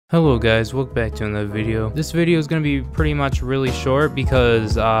Hello guys, welcome back to another video. This video is going to be pretty much really short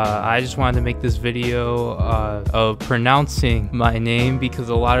because I just wanted to make this video of pronouncing my name because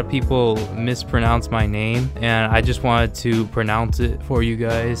a lot of people mispronounce my name, and I just wanted to pronounce it for you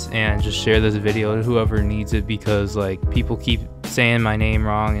guys and just share this video to whoever needs it, because like people keep saying my name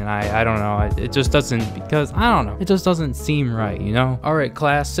wrong and I don't know, it just doesn't, because I don't know, it just doesn't seem right, you know. Alright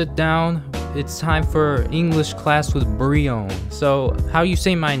class, sit down. It's time for English class with Breone. So how you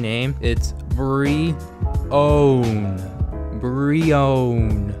say my name, it's Bre-own.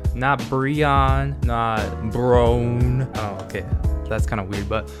 Breone, not Breon, not Breone. Oh, okay, that's kind of weird,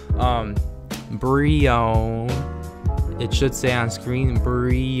 but Breone. It should say on screen,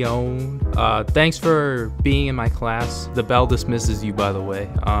 Breone. Thanks for being in my class. The bell dismisses you, by the way.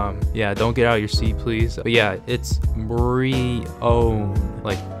 Yeah, don't get out of your seat, please. But yeah, it's Bre-own,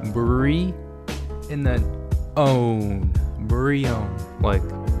 like Bre, and then own, Breone, like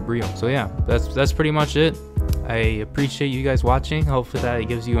Breone. So yeah, that's pretty much it. I appreciate you guys watching. Hopefully that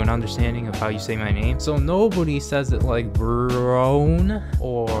gives you an understanding of how you say my name. So nobody says it like Breone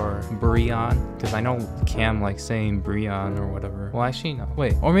or Breon, because I know Cam likes saying Breon or whatever. Well, actually no,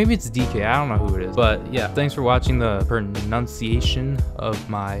 wait, or maybe it's DK, I don't know who it is. But yeah, thanks for watching the pronunciation of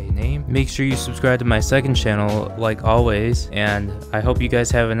my name. Make sure you subscribe to my second channel like always, and I hope you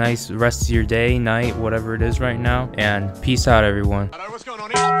guys have a nice rest of your day, night, whatever it is right now, and peace out everyone. What's going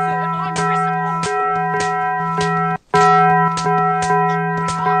on here?